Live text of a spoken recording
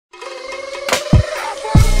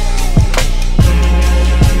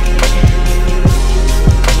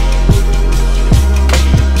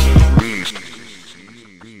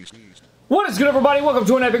What is good, everybody? Welcome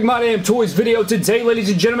to an Epic My Damn Toys video. Today, ladies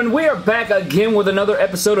and gentlemen, we are back again with another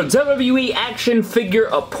episode of WWE Action Figure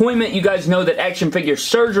Appointment. You guys know that Action Figure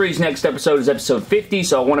Surgery's next episode is episode 50,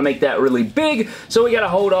 so I want to make that really big, so we got to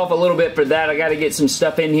hold off a little bit for that. I got to get some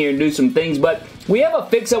stuff in here and do some things, but we have a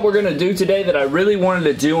fix-up we're going to do today that I really wanted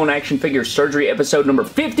to do on Action Figure Surgery episode number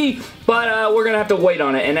 50, but we're going to have to wait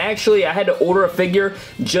on it. And actually, I had to order a figure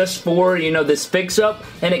just for, you know, this fix-up,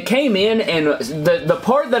 and it came in, and the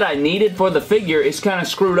part that I needed for the figure is kind of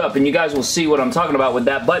screwed up, and you guys will see what I'm talking about with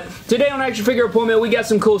that. But today on Action Figure Appointment, we got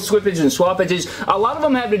some cool swippage and swappages. A lot of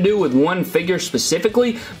them have to do with one figure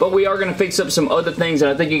specifically, but we are going to fix up some other things, and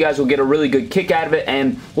I think you guys will get a really good kick out of it,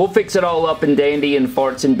 and we'll fix it all up and dandy and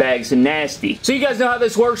farts and bags and nasty. So you guys know how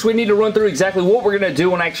this works. We need to run through exactly what we're going to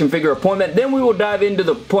do on Action Figure Appointment. Then we will dive into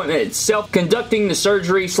the appointment itself, conducting the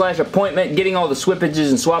surgery / appointment, getting all the swippages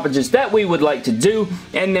and swappages that we would like to do,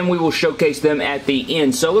 and then we will showcase them at the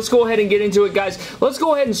end. So let's go ahead and get into it, guys. Let's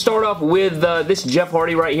go ahead and start off with this Jeff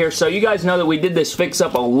Hardy right here. So you guys know that we did this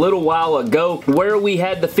fix-up a little while ago where we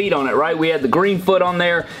had the feet on it, right? We had the green foot on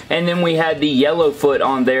there, and then we had the yellow foot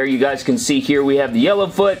on there. You guys can see here we have the yellow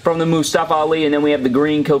foot from the Mustafa Ali, and then we have the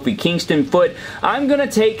green Kofi Kingston foot. I'm going to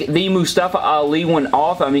take the Mustafa Ali one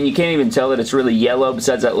off. I mean, you can't even tell that it's really yellow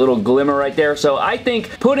besides that little glimmer right there. So I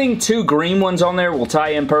think putting two green ones on there will tie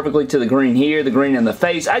in perfectly to the green here, the green in the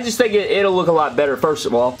face. I just think it'll look a lot better, first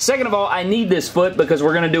of all. Second of all, I need this foot because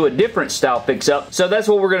we're going to do a different style fix-up. So that's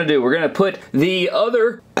what we're going to do. We're going to put the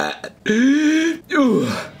other...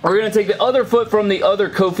 We're going to take the other foot from the other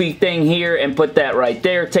Kofi thing here and put that right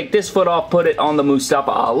there. Take this foot off, put it on the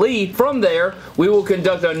Mustafa Ali. From there, we will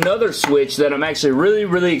conduct another switch that I'm actually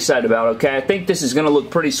really excited about, okay? I think this is going to look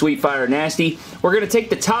pretty sweet, fire, nasty. We're going to take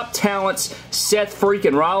the Top Talents Seth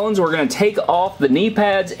freaking Rollins. We're going to take off the knee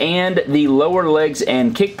pads and the lower legs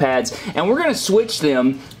and kick pads, and we're going to switch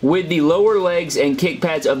them with the lower legs and kick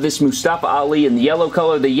pads of this Mustafa Ali in the yellow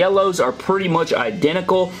color. The yellows are pretty much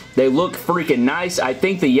identical. They look freaking nice. I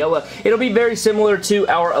think the yellow, it'll be very similar to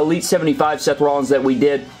our Elite 75 Seth Rollins that we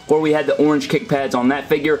did, where we had the orange kick pads on that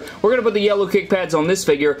figure. We're going to put the yellow kick pads on this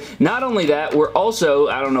figure. Not only that, we're also,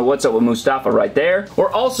 I don't know what's up with Mustafa right there,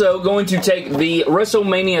 we're also going to take the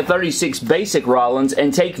WrestleMania 36 Basic Rollins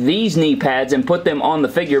and take these knee pads and put them on the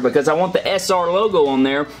figure because I want the SR logo on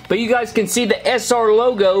there. But you guys can see the SR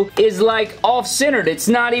logo is like off-centered. It's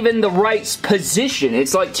not even the right position.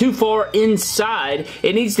 It's like too far inside.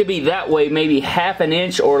 It needs to be that way, maybe half an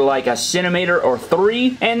inch or like a centimeter or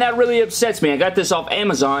 3, and that really upsets me. I got this off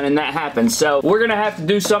Amazon and that happened, so we're gonna have to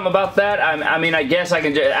do something about that. I mean, I guess I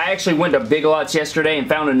can I actually went to Big Lots yesterday and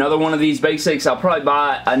found another one of these basics. I'll probably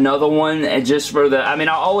buy another one and just for the, I mean,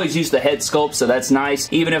 I'll always use the head sculpt, so that's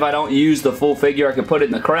nice. Even if I don't use the full figure, I can put it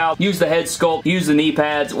in the crowd, use the head sculpt, use the knee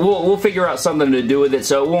pads. We'll figure out something to do with it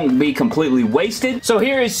so it won't be completely wasted. So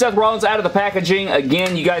here is Seth Rollins out of the packaging.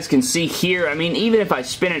 Again, you guys can see here, I mean, even if I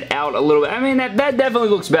spin it out a little bit, I mean, that definitely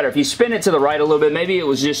looks better. If you spin it to the right a little bit, maybe it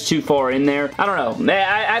was just too far in there. I don't know.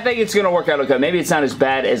 I think it's going to work out okay. Maybe it's not as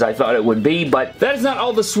bad as I thought it would be, but that is not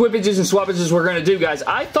all the swippages and swappages we're going to do, guys.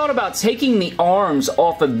 I thought about taking the arms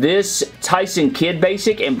off of this Tyson Kidd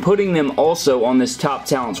basic and putting them also on this Top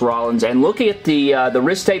Talents Rollins, and look at the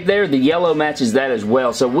wrist tape there. The yellow matches that as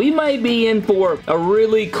well, so we may be in for a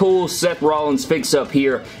really cool Seth Rollins fix-up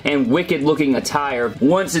here and wicked looking attire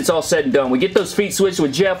once it's all said and done. We get those feet switched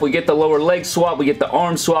with Jeff, we get the lower leg swap, we get the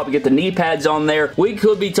arm swap, we get the knee pads on there. We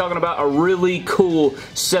could be talking about a really cool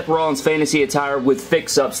Seth Rollins fantasy attire with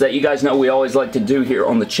fix-ups that you guys know we always like to do here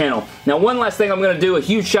on the channel. Now, one last thing I'm going to do, a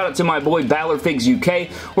huge shout out to my boy Ballard Figs UK.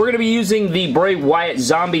 We're going to be using the Bray Wyatt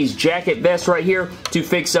Zombies jacket vest right here to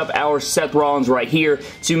fix up our Seth Rollins right here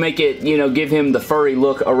to make it, you know, give him the furry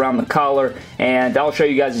look around the collar, and I'll show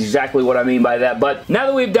you guys exactly what I mean by that. But now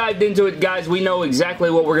that we've dived into it, guys, we know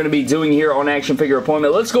exactly what we're going to be doing here on Action Figure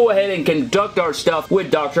Appointment. Let's go ahead and conduct our stuff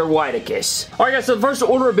with Dr. Whiteicus. Alright, guys, so the first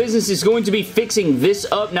order of business is going to be fixing this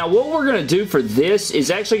up. Now, what we're going to do for this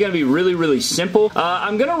is actually going to be really simple.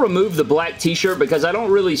 I'm going to remove the black t-shirt because I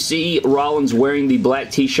don't really see Rollins wearing the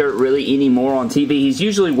black t-shirt really anymore on TV. He's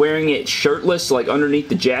usually wearing it shirtless, like underneath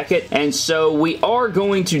the jacket, and so we are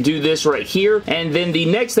going to do this right here, and then the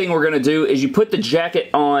next thing we're going to do is you put the jacket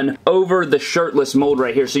on over the shirtless mold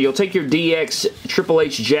right here. So you'll take your DX Triple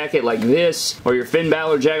H jacket like this, or your Finn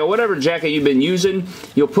Balor jacket, whatever jacket you've been using,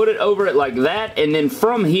 you'll put it over it like that, and then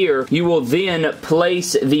from here, you will then place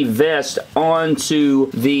place the vest onto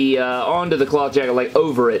the cloth jacket, like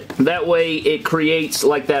over it. That way it creates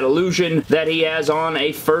like that illusion that he has on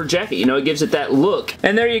a fur jacket. You know, it gives it that look.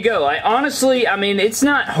 And there you go. I mean, it's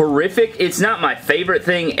not horrific. It's not my favorite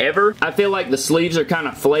thing ever. I feel like the sleeves are kind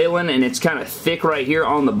of flailing and it's kind of thick right here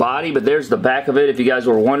on the body, but there's the back of it if you guys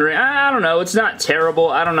were wondering. I don't know. It's not terrible.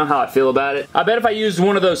 I don't know how I feel about it. I bet if I used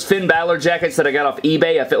one of those Finn Balor jackets that I got off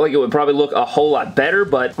eBay, I feel like it would probably look a whole lot better,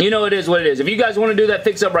 but you know, it is what it is. If you guys want to do that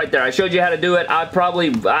fix up right there, I showed you how to do it. I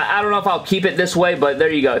don't know if I'll keep it this way, but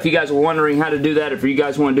there you go. If you guys were wondering how to do that, if you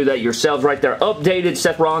guys want to do that yourselves right there, updated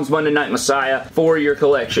Seth Rollins Monday Night Messiah for your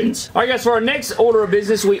collections. Alright guys, for our next order of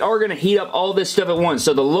business, we are going to heat up all this stuff at once.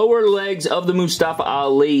 So the lower legs of the Mustafa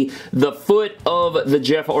Ali, the foot of the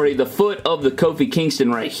Jeff Hardy, the foot of the Kofi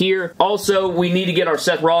Kingston right here. Also, we need to get our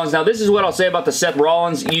Seth Rollins. Now, this is what I'll say about the Seth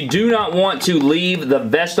Rollins. You do not want to leave the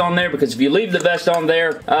vest on there, because if you leave the vest on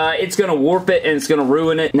there, it's going to warp it and it's going to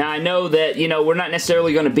ruin it. Now, I know that, you know, we're not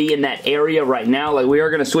necessarily going to be in that area right now. Like, we are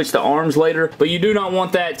going to switch the arms later, but you do not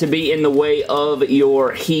want that to be in the way of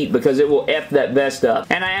your heat, because it will F that vest up.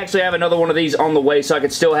 And I actually have another one of these on the way, so I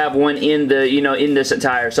could still have one in the, you know, in this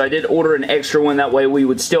attire. So I did order an extra one. That way we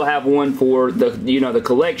would still have one for the, you know, the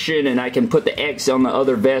collection, and I can put the X on the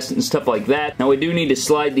other vest and stuff like that. Now, we do need to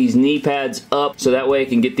slide these knee pads up so that way I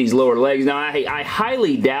can get these lower legs. Now, I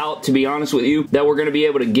highly doubt, to be honest with you, that we're going to be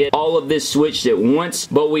able to get all of this switched at once,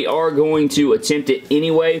 but we are going to attempt it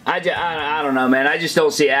anyway. I don't know, man. I just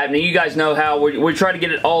don't see it happening. You guys know how we're trying to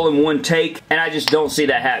get it all in one take, and I just don't see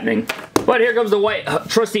that happening. But here comes the white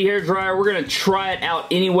trusty hair dryer. We're going to try it out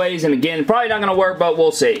anyways, and again, probably not going to work, but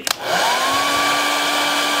we'll see.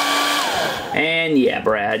 And yeah,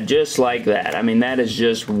 Brad, just like that. I mean, that is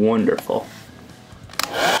just wonderful.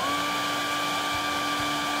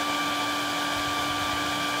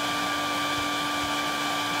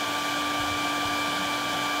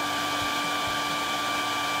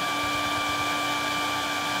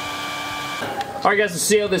 Alright guys, let's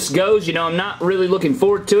see how this goes. You know, I'm not really looking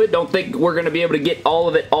forward to it. Don't think we're going to be able to get all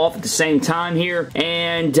of it off at the same time here.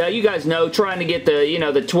 And you guys know, trying to get the, you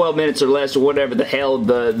know, the 12 minutes or less or whatever the hell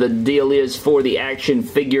the deal is for the action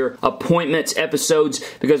figure appointments episodes,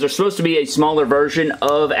 because there's supposed to be a smaller version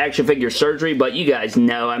of action figure surgery, but you guys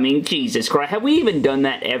know, I mean, Jesus Christ, have we even done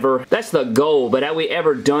that ever? That's the goal, but have we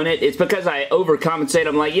ever done it? It's because I overcompensate.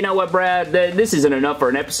 I'm like, you know what, Brad, this isn't enough for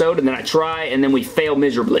an episode, and then I try, and then we fail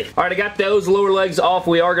miserably. Alright, I got those lower legs off.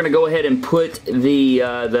 We are going to go ahead and put the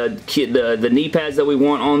knee pads that we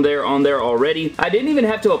want on there already. I didn't even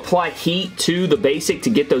have to apply heat to the basic to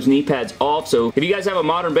get those knee pads off, so if you guys have a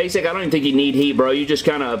modern basic, I don't even think you need heat, bro. You just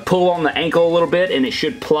kind of pull on the ankle a little bit and it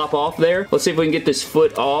should plop off there. Let's see if we can get this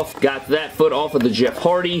foot off. Got that foot off of the Jeff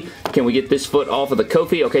Hardy. Can we get this foot off of the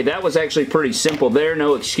Kofi? Okay, that was actually pretty simple there.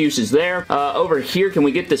 No excuses there. Over here, can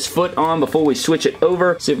we get this foot on before we switch it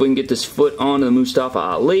over? See if we can get this foot on the Mustafa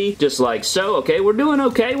Ali, just like so. Okay, we're doing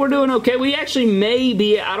okay. We're doing okay. We actually may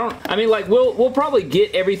be, I mean, like, we'll probably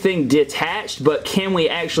get everything detached, but can we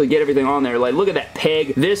actually get everything on there? Like, look at that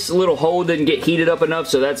peg. This little hole didn't get heated up enough,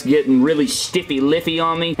 so that's getting really stiffy-liffy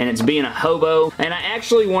on me, and it's being a hobo. And I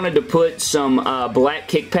actually wanted to put some black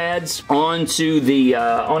kick pads onto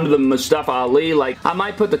the Mustafa Ali. Like, I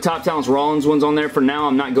might put the Top Talents Rollins ones on there for now.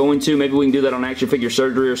 I'm not going to. Maybe we can do that on Action Figure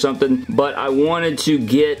Surgery or something, but I wanted to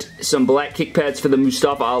get some black kick pads for the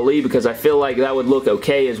Mustafa Ali because I feel like that would look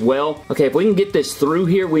okay as well. Okay, if we can get this through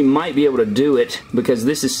here, we might be able to do it, because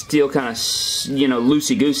this is still kind of, you know,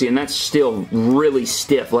 loosey-goosey, and that's still really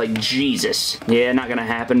stiff. Like, Jesus. Yeah, not gonna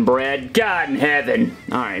happen, Brad. God in heaven.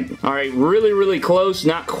 Alright. Alright, really, really close.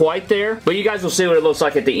 Not quite there, but you guys will see what it looks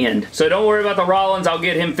like at the end. So don't worry about the Rollins. I'll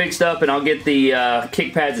get him fixed up, and I'll get the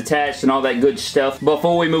kick pads attached and all that good stuff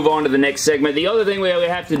before we move on to the next segment. The other thing we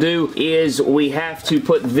have to do is we have to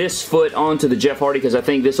put this foot onto the Jeff Hardy, because I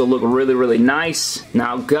think this will look really, really nice.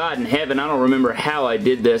 Now, God in heaven, I don't remember how I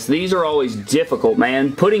did this. These are always difficult,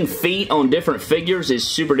 man. Putting feet on different figures is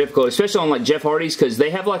super difficult, especially on like Jeff Hardy's, because they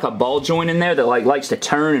have like a ball joint in there that like likes to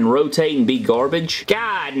turn and rotate and be garbage.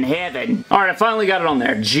 God in heaven. Alright, I finally got it on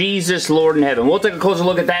there. Jesus Lord in heaven. We'll take a closer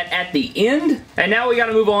look at that at the end. And now we got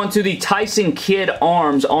to move on to the Tyson Kidd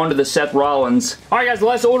arms onto the Seth Rollins. Alright guys, the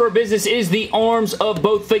last order of business is the arms of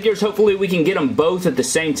both figures. Hopefully we can get them both at the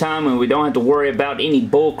same time and we don't have to worry about any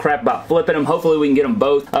bull crap about flipping them. Hopefully we can get them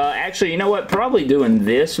both. Actually, you know what? Probably doing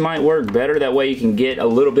this might work better. That way you can get a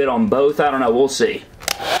little bit on both. I don't know. We'll see.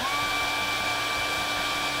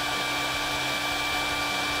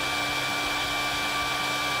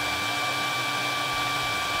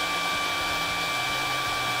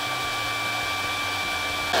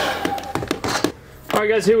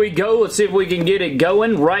 Alright guys, here we go. Let's see if we can get it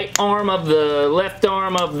going. Right arm of the left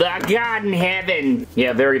arm of the God in heaven.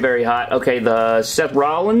 Yeah, very, very hot. Okay, the Seth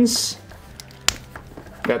Rollins.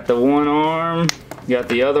 Got the one arm. Got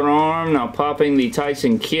the other arm. Now popping the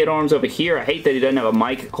Tyson Kidd arms over here. I hate that he doesn't have a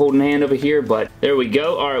mic holding hand over here, but there we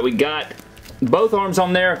go. Alright, we got both arms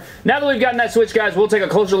on there. Now that we've gotten that switch, guys, we'll take a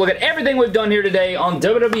closer look at everything we've done here today on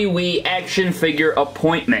WWE Action Figure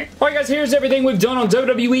Appointment. Alright guys, here's everything we've done on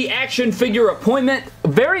WWE Action Figure Appointment.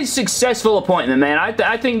 Very successful appointment, man.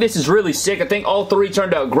 I think this is really sick. I think all three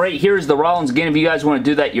turned out great. Here's the Rollins again if you guys want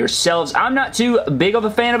to do that yourselves. I'm not too big of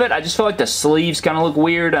a fan of it. I just feel like the sleeves kind of look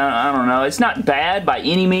weird. I don't know. It's not bad by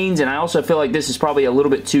any means, and I also feel like this is probably a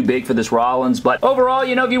little bit too big for this Rollins, but overall,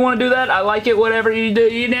 you know, if you want to do that, I like it. Whatever you do,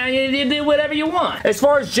 you do whatever you want. As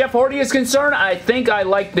far as Jeff Hardy is concerned, I think I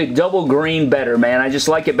like the double green better, man. I just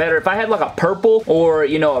like it better. If I had like a purple or,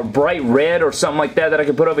 you know, a bright red or something like that I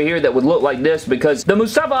could put over here that would look like this, because the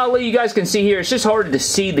Mustafa Ali you guys can see here, it's just hard to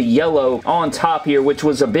see the yellow on top here, which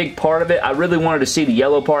was a big part of it. I really wanted to see the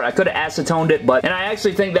yellow part. I could have acetoned it, and I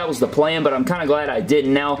actually think that was the plan, but I'm kind of glad I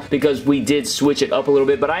didn't now because we did switch it up a little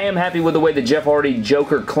bit, but I am happy with the way the Jeff Hardy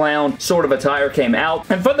Joker Clown sort of attire came out.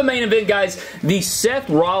 And for the main event, guys, the Seth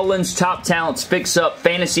Rollins Top Talents Fix-Up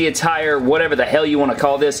Fantasy Attire, whatever the hell you want to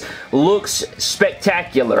call this, looks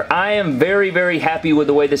spectacular. I am very, very happy with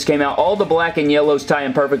the way this came out. All the black and yellows tie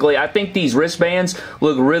in perfectly. I think these wristbands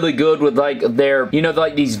look really good with like their, you know,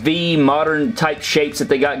 like these V modern type shapes that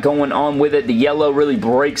they got going on with it. The yellow really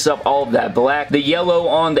breaks up all of that black. The yellow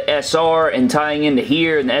on the SR and tying into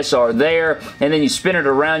here and the SR there, and then you spin it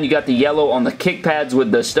around, you got the yellow on the kick pads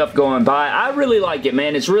with the stuff going by. I really like it,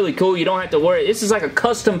 man. It's really cool. You don't have to worry. This is like a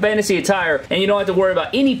custom fantasy attire, and you don't have to worry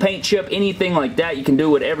about any paint chip, anything like that. You can do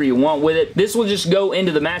whatever you want with it. This will just go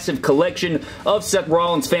into the massive collection of Seth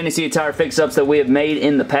Rollins fantasy attire fix-ups that we have made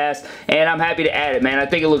in the past, and I'm happy to add it, man. I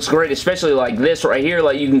think it looks great, especially like this right here.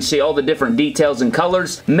 Like, you can see all the different details and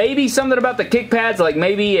colors. Maybe something about the kick pads, like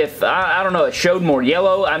maybe if, I don't know, it showed more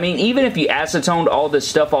yellow. I mean, even if you acetoned all this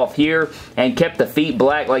stuff off here and kept the feet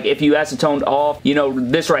black, like if you acetoned off, you know,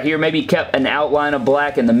 this right here, maybe kept an outline of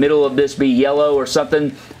black and the middle of this be yellow or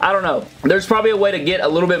something. I don't know. There's probably a way to get a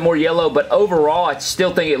little bit more yellow, but overall, I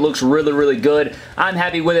still think it looks really, really good. I'm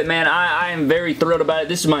happy with it, man. I am very thrilled about it.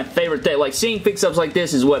 This is my favorite thing. Like, seeing fix-ups like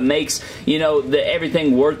this is what makes, you know,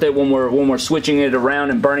 everything worth it when we're switching it around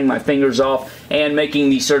and burning my fingers off and making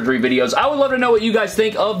these surgery videos. I would love to know what you guys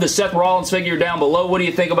think of the Seth Rollins figure down below. What do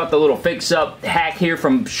you think about the little fix-up hack here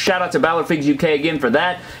from, shout out to Balor Figs UK again for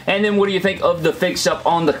that. And then what do you think of the fix-up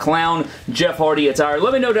on the clown Jeff Hardy attire?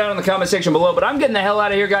 Let me know down in the comment section below, but I'm getting the hell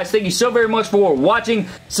out of here, guys. Thank you so very much for watching.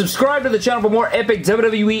 Subscribe to the channel for more epic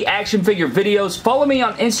WWE action figure videos. Follow me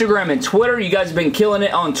on Instagram and Twitter. You guys have been killing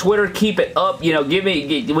it on Twitter. Keep it up. You know,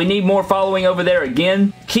 we need more following over there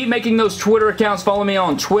again. Keep making those Twitter accounts. Follow me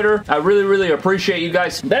on Twitter. I really, really appreciate you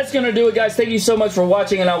guys. That's going to do it, guys. Thank you so much for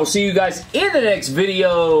watching, and I will see you guys in the next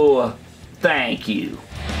video. Thank you.